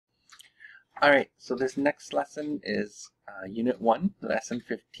Alright, so this next lesson is Unit 1, Lesson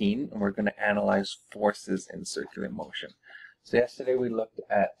 15, and we're going to analyze forces in circular motion. So yesterday we looked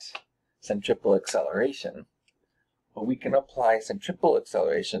at centripetal acceleration, but we can apply centripetal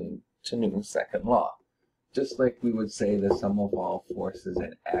acceleration to Newton's second law. Just like we would say the sum of all forces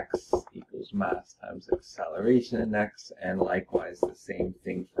in x equals mass times acceleration in x, and likewise the same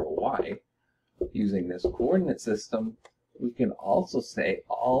thing for y. Using this coordinate system, we can also say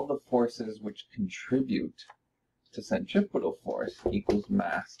all the forces which contribute to centripetal force equals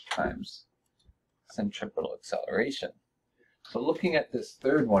mass times centripetal acceleration. So looking at this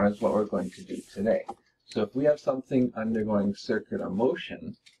third one is what we're going to do today. So if we have something undergoing circular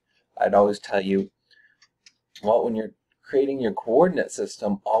motion, I'd always tell you, well, when you're creating your coordinate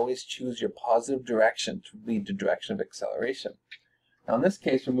system, always choose your positive direction to lead the direction of acceleration. Now in this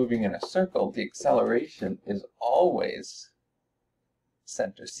case, we're moving in a circle. The acceleration is always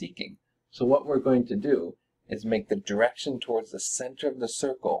center seeking. So what we're going to do is make the direction towards the center of the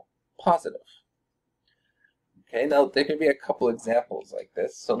circle positive. Okay, now there could be a couple examples like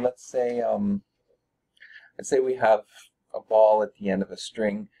this. So let's say we have a ball at the end of a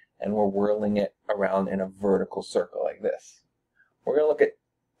string and we're whirling it around in a vertical circle like this. We're going to look at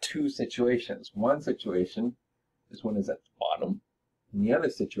two situations. One situation is when it's at the bottom, and the other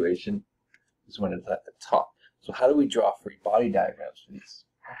situation is when it's at the top. So how do we draw free body diagrams for these?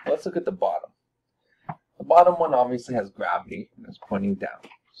 Let's look at the bottom. The bottom one obviously has gravity and is pointing down,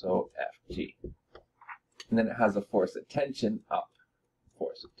 so Fg. And then it has a force of tension up,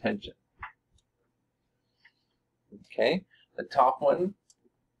 force of tension. Okay, the top one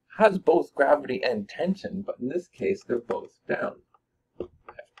has both gravity and tension, but in this case they're both down,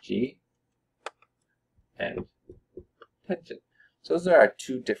 Fg and tension. So those are our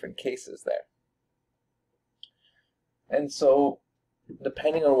two different cases there. And so,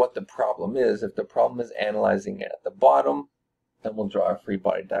 depending on what the problem is, if the problem is analyzing it at the bottom, then we'll draw a free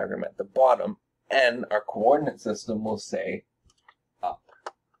body diagram at the bottom, and our coordinate system will say up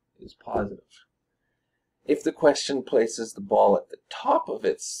is positive. If the question places the ball at the top of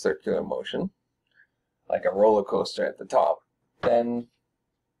its circular motion, like a roller coaster at the top, then,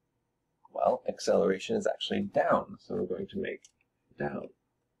 well, acceleration is actually down, so we're going to make down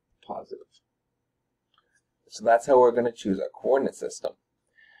positive. So that's how we're going to choose our coordinate system.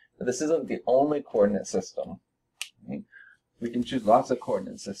 Now, this isn't the only coordinate system. Okay? We can choose lots of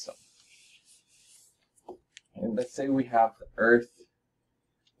coordinate systems. And let's say we have the Earth,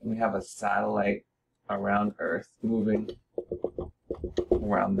 and we have a satellite around Earth moving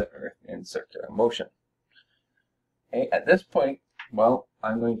around the Earth in circular motion. Okay? At this point, well,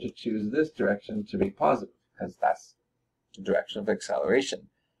 I'm going to choose this direction to be positive, because that's the direction of acceleration.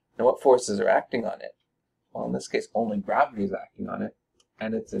 Now what forces are acting on it? Well, in this case, only gravity is acting on it,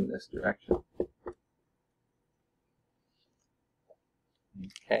 and it's in this direction.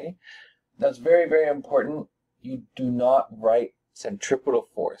 Okay, that's very, very important. You do not write centripetal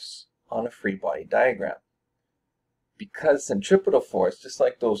force on a free body diagram, because centripetal force, just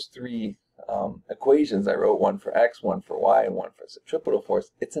like those three equations I wrote, one for x, one for y, and one for centripetal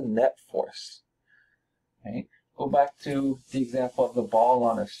force, it's a net force. Okay, go back to the example of the ball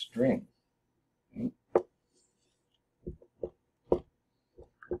on a string. Okay?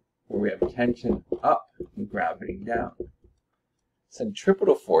 Where we have tension up and gravity down.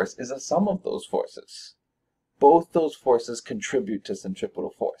 Centripetal force is a sum of those forces. Both those forces contribute to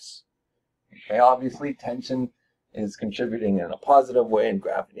centripetal force. Okay, obviously tension is contributing in a positive way and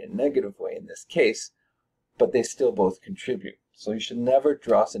gravity in a negative way in this case, but they still both contribute. So you should never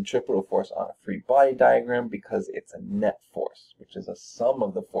draw centripetal force on a free body diagram because it's a net force, which is a sum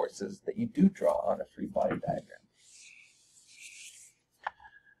of the forces that you do draw on a free body diagram.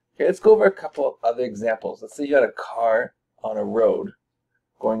 Okay, let's go over a couple of other examples. Let's say you had a car on a road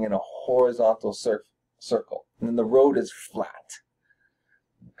going in a horizontal circle, and then the road is flat.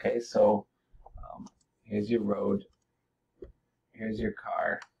 Okay, so here's your road, here's your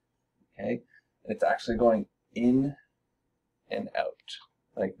car, okay? It's actually going in and out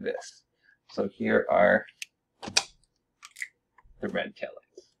like this. So here are the red tail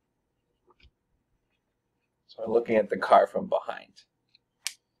lights. So we're looking at the car from behind.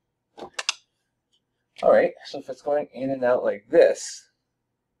 Alright, so if it's going in and out like this,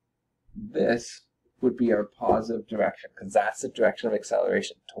 this would be our positive direction, because that's the direction of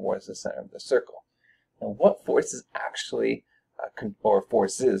acceleration towards the center of the circle. Now what force is actually,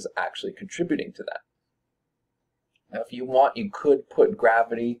 forces actually contributing to that? Now if you want, you could put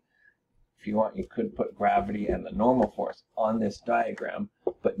gravity, and the normal force on this diagram,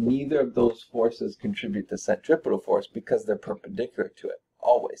 but neither of those forces contribute to centripetal force because they're perpendicular to it,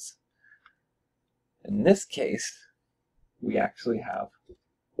 always. In this case, we actually have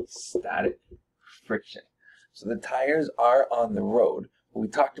static friction. So the tires are on the road. We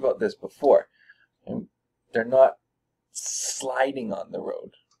talked about this before. And they're not sliding on the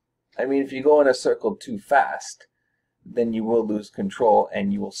road. I mean, if you go in a circle too fast, then you will lose control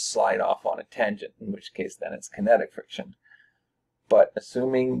and you will slide off on a tangent, in which case then it's kinetic friction. But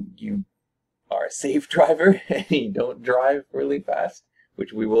assuming you are a safe driver and you don't drive really fast,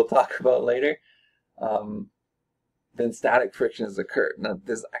 which we will talk about later, then static friction has occurred. Now,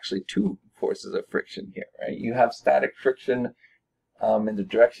 there's actually two forces of friction here, right? You have static friction in the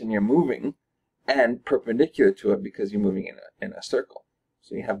direction you're moving and perpendicular to it because you're moving in a circle.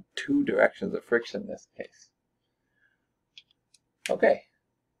 So you have two directions of friction in this case. Okay,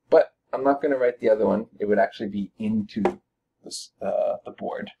 but I'm not going to write the other one. It would actually be into the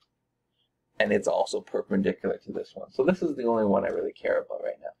board. And it's also perpendicular to this one. So this is the only one I really care about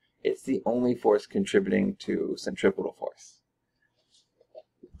right now. It's the only force contributing to centripetal force.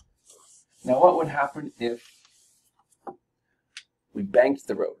 Now what would happen if we banked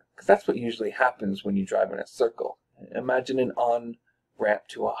the road? Because that's what usually happens when you drive in a circle. Imagine an on-ramp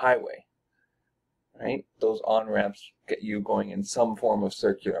to a highway, right? Those on-ramps get you going in some form of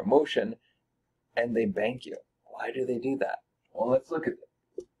circular motion, and they bank you. Why do they do that? Well, let's look at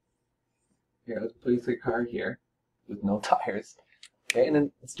it. Here, let's place a car here with no tires. Okay, and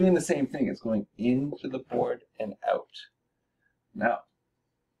then it's doing the same thing. It's going into the board and out. Now,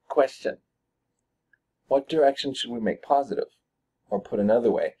 question. What direction should we make positive? Or put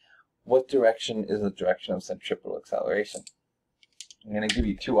another way, what direction is the direction of centripetal acceleration? I'm going to give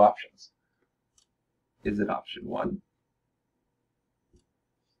you two options. Is it option 1?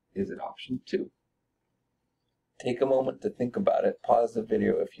 Is it option 2? Take a moment to think about it. Pause the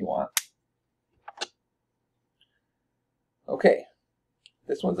video if you want. Okay,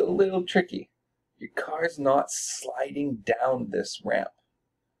 this one's a little tricky. Your car's not sliding down this ramp.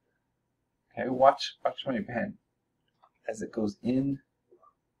 Okay, watch my pen as it goes in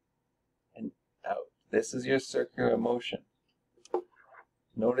and out. This is your circular motion.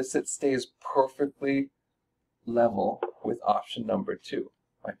 Notice it stays perfectly level with option number 2.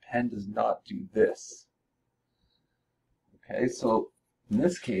 My pen does not do this. Okay, so in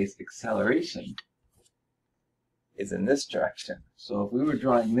this case, acceleration is in this direction. So if we were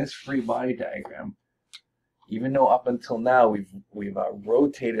drawing this free body diagram, even though up until now we've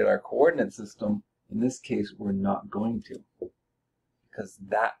rotated our coordinate system, in this case we're not going to, because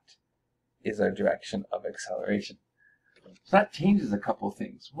that is our direction of acceleration. So that changes a couple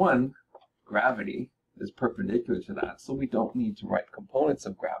things. One, gravity is perpendicular to that, so we don't need to write components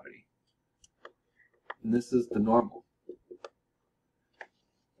of gravity. And this is the normal.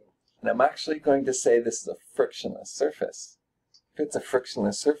 And I'm actually going to say this is a frictionless surface. If it's a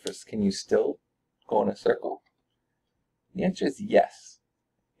frictionless surface, can you still go in a circle? The answer is yes,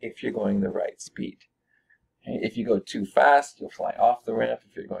 if you're going the right speed. If you go too fast, you'll fly off the ramp.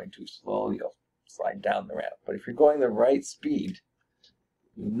 If you're going too slow, you'll slide down the ramp. But if you're going the right speed,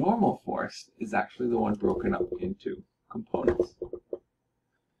 the normal force is actually the one broken up into components.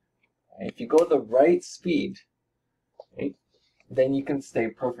 If you go the right speed, right, then you can stay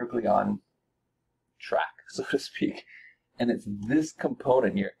perfectly on track, so to speak. And it's this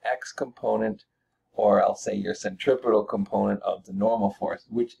component, your x component, or I'll say your centripetal component of the normal force,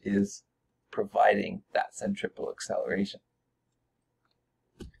 which is providing that centripetal acceleration.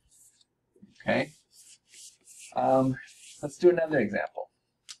 Okay, let's do another example.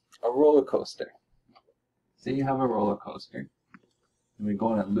 A roller coaster. Say you have a roller coaster, and we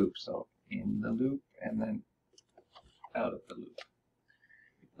go in a loop, so in the loop and then out of the loop.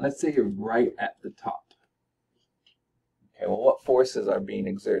 Let's say you're right at the top. Okay, well, what forces are being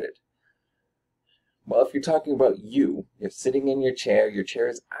exerted? Well, if you're talking about you're sitting in your chair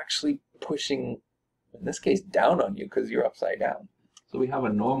is actually pushing, in this case, down on you because you're upside down. So we have a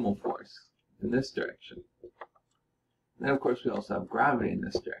normal force in this direction. And then, of course, we also have gravity in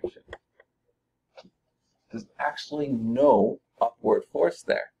this direction. There's actually no upward force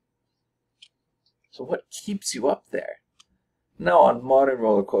there. So what keeps you up there? Now, on modern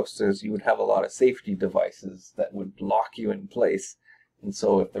roller coasters, you would have a lot of safety devices that would lock you in place. And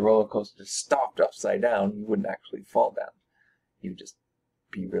so if the roller coaster stopped upside down, you wouldn't actually fall down. You'd just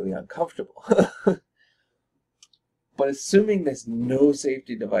be really uncomfortable. But assuming there's no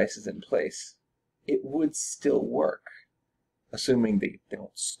safety devices in place, it would still work. Assuming they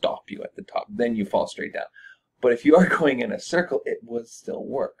don't stop you at the top, then you fall straight down. But if you are going in a circle, it would still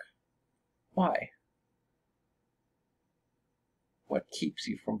work. Why? What keeps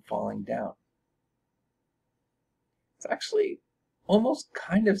you from falling down? It's actually almost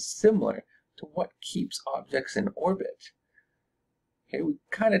kind of similar to what keeps objects in orbit. Okay, we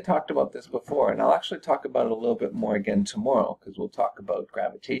kind of talked about this before, and I'll actually talk about it a little bit more again tomorrow, because we'll talk about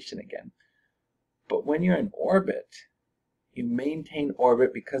gravitation again. But when you're in orbit, you maintain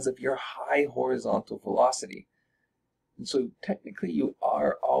orbit because of your high horizontal velocity. And so technically you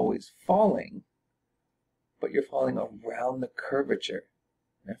are always falling, but you're falling around the curvature.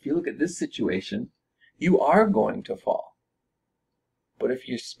 Now if you look at this situation, you are going to fall. But if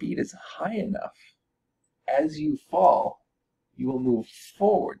your speed is high enough, as you fall, you will move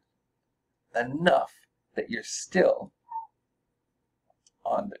forward enough that you're still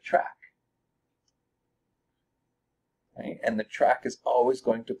on the track. Right? And the track is always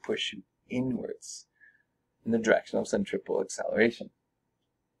going to push you inwards in the direction of centripetal acceleration.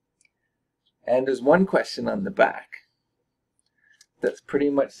 And there's one question on the back that pretty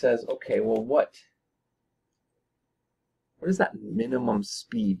much says, okay, well, what is that minimum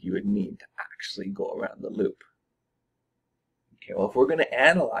speed you would need to actually go around the loop? Okay, well, if we're going to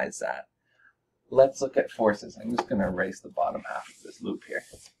analyze that, let's look at forces. I'm just going to erase the bottom half of this loop here.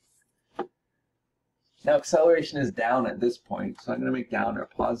 Now, acceleration is down at this point, so I'm going to make down our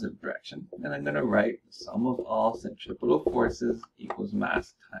positive direction. And I'm going to write the sum of all centripetal forces equals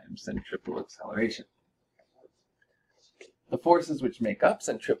mass times centripetal acceleration. The forces which make up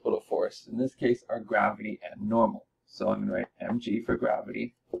centripetal force, in this case, are gravity and normal. So I'm going to write mg for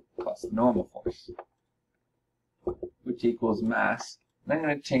gravity plus the normal force, which equals mass. And I'm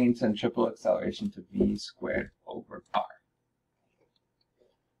going to change centripetal acceleration to v squared over r.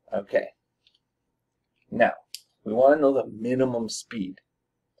 Okay. Now, we want to know the minimum speed.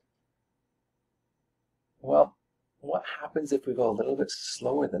 Well, what happens if we go a little bit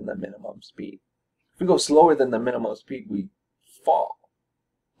slower than the minimum speed? If we go slower than the minimum speed, we fall,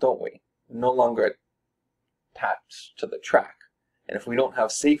 don't we? We're no longer attached to the track. And if we don't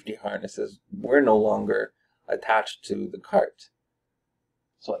have safety harnesses, we're no longer attached to the cart.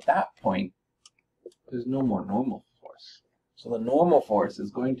 So at that point, there's no more normal force. So the normal force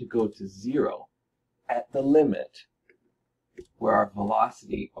is going to go to 0 at the limit where our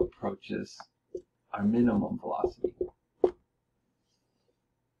velocity approaches our minimum velocity.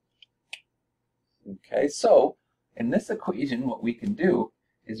 Okay, so in this equation, what we can do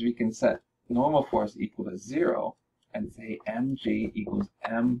is we can set normal force equal to 0 and say mg equals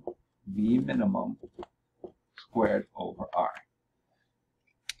mv minimum squared over r.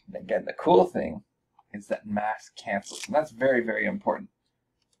 And again, the cool thing is that mass cancels, and that's very, very important.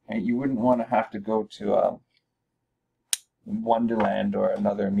 And you wouldn't want to have to go to Wonderland or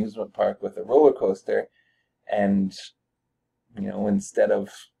another amusement park with a roller coaster, and instead of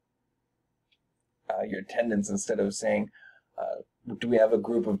your attendants, instead of saying, do we have a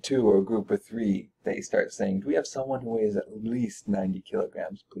group of 2 or a group of 3, they start saying, do we have someone who weighs at least 90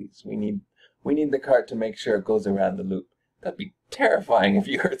 kilograms, please? We need the cart to make sure it goes around the loop. That'd be terrifying if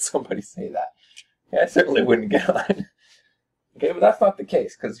you heard somebody say that. Yeah, I certainly wouldn't get on. Okay, but that's not the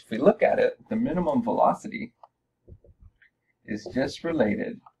case, because if we look at it, the minimum velocity is just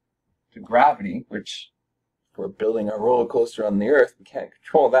related to gravity, which if we're building a roller coaster on the Earth, we can't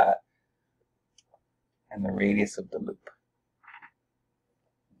control that, and the radius of the loop.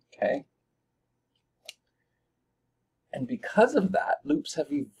 Okay? And because of that, loops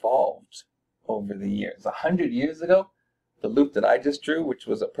have evolved over the years. 100 years ago, the loop that I just drew, which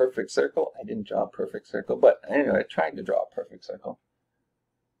was a perfect circle, I didn't draw a perfect circle, but anyway, I tried to draw a perfect circle,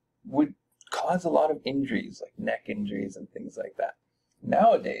 would cause a lot of injuries, like neck injuries and things like that.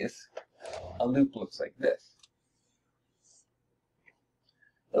 Nowadays, a loop looks like this.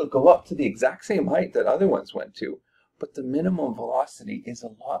 It'll go up to the exact same height that other ones went to, but the minimum velocity is a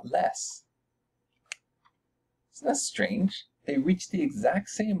lot less. Isn't that strange? They reach the exact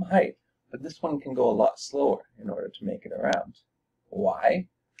same height, but this one can go a lot slower in order to make it around. Why?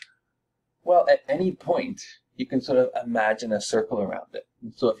 Well, at any point, you can sort of imagine a circle around it.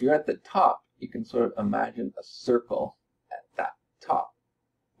 And so if you're at the top, you can sort of imagine a circle at that top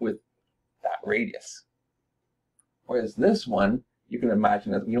with that radius. Whereas this one, you can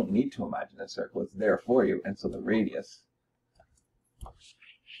imagine that you don't need to imagine a circle, it's there for you, and so the radius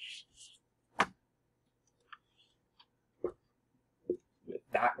with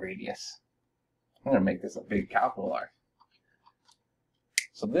that radius. I'm going to make this a big capital R.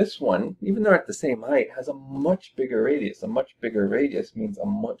 So this one, even though they're at the same height, has a much bigger radius. A much bigger radius means a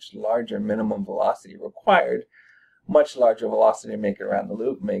much larger minimum velocity required. Much larger velocity to make it around the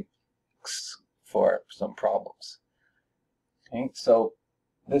loop makes for some problems. Okay, so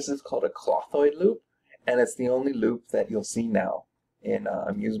this is called a clothoid loop, and it's the only loop that you'll see now in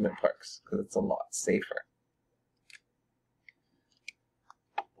amusement parks because it's a lot safer.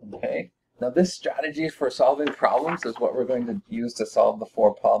 Okay, Now this strategy for solving problems is what we're going to use to solve the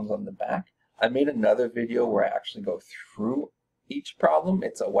 4 problems on the back. I made another video where I actually go through each problem.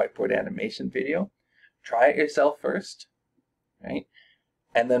 It's a whiteboard animation video. Try it yourself first, right?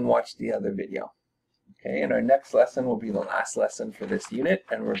 And then watch the other video. Okay, and our next lesson will be the last lesson for this unit,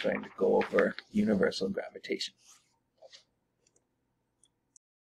 and we're going to go over universal gravitation.